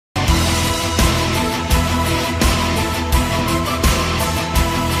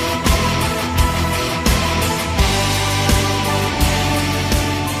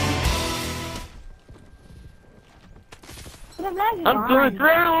I'm going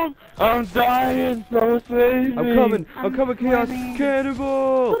down! I'm dying, so save me! I'm coming, Chaos!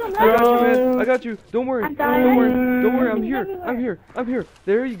 Cannibal! I got you, man! I got you! Don't worry! Don't worry! I'm here!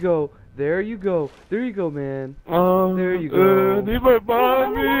 There you go! There you go, man. There you go. Need my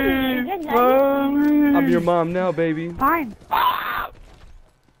mommy! Mommy! I'm your mom now, baby. Fine.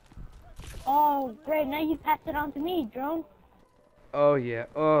 Oh, great. Now you passed it on to me, drone. Oh, yeah.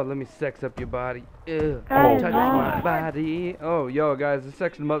 Oh, let me sex up your body. Ew. Touch My body. Oh, yo, guys, the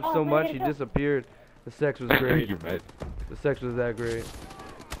sexed him up so much he disappeared. The sex was great. The sex was that great.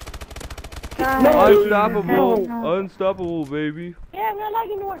 Unstoppable. Unstoppable, baby. Yeah, I'm not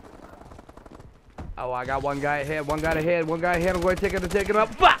liking the work. Oh, I got one guy ahead. I'm going to take it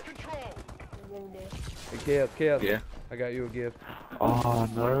up. Fuck! Hey, Chaos. Yeah. I got you a gift. Oh,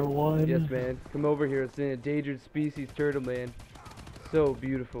 another one? Yes, man. Come over here. It's an endangered species turtle, man. So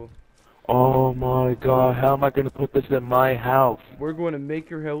beautiful. Oh my god, how am I gonna put this in my house? We're going to make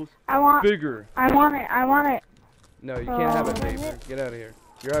your house bigger. I want it. No, you can't have it, paper. Get out of here.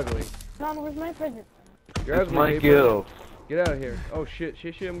 You're ugly. Mom, where's my present? You're ugly, my paper. gift. Get out of here. Oh, shit.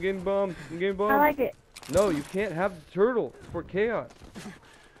 I'm getting bombed. I like it. No, you can't have the turtle for Chaos.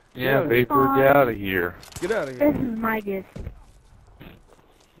 Yeah, Vapor, get out of here. Get out of here. This is my gift.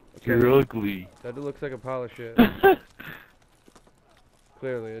 Okay. You're ugly. That looks like a pile of shit.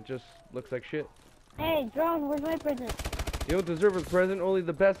 Clearly, it just looks like shit. Hey, drone, where's my present? You don't deserve a present. Only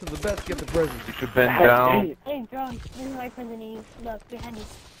the best of the best get the present. You should bend down. Hey, drone, this is my present. You look behind you.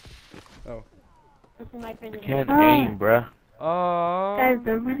 Oh. This is my present. You can't aim, bruh. Aww. Guys,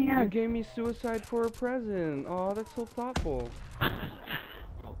 they're running You out. gave me suicide for a present. Aw, that's so thoughtful.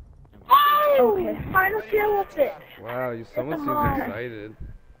 Oh, okay. Final kill with it. Wow, someone seems excited.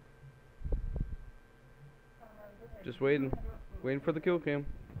 Just waiting for the kill cam.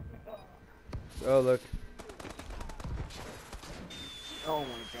 Oh, look. Oh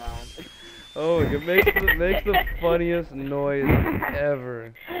my god. Oh, it makes the funniest noise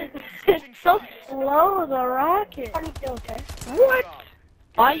ever. It's so slow, the rocket. What?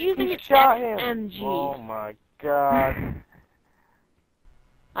 Why are you using an SMG? Oh my god.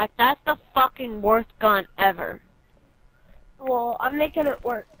 Like, that's the fucking worst gun ever. Well, I'm making it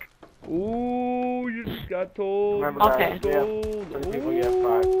work. Ooh, you just got told. Remember Okay. that? Yeah. Some people get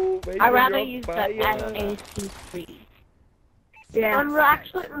fired. Baby, I'd rather you're use the fired. SAC3. Yeah.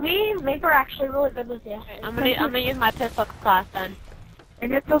 Me and Vapor are actually really good with this. I'm gonna use my pistol class then.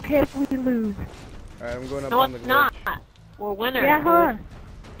 And it's okay if we lose. Alright, I'm going up No, on the it's glitch. not. We're winners. Yeah, huh?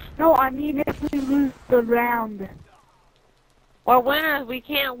 No, I mean if we lose the round. We're winners. We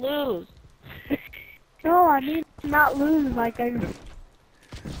can't lose. No, I mean not lose like I...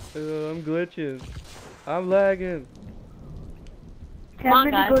 I'm glitching. I'm lagging. Come on,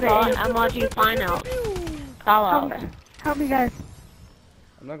 guys. MLG sign out. Call out. Help me, guys.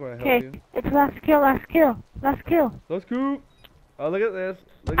 I'm not going to help you. Okay, it's last kill. Let's go. Oh, look at this.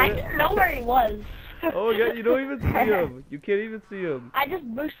 Look I at it. didn't know where he was. Oh, yeah, you don't even see him. You can't even see him. I just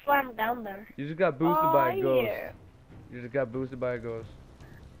boost slammed down there. You just got boosted by a ghost. Yeah. You just got boosted by a ghost.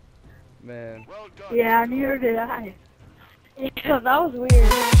 Man. Yeah, neither did I. Yeah, that was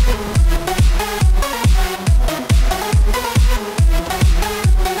weird.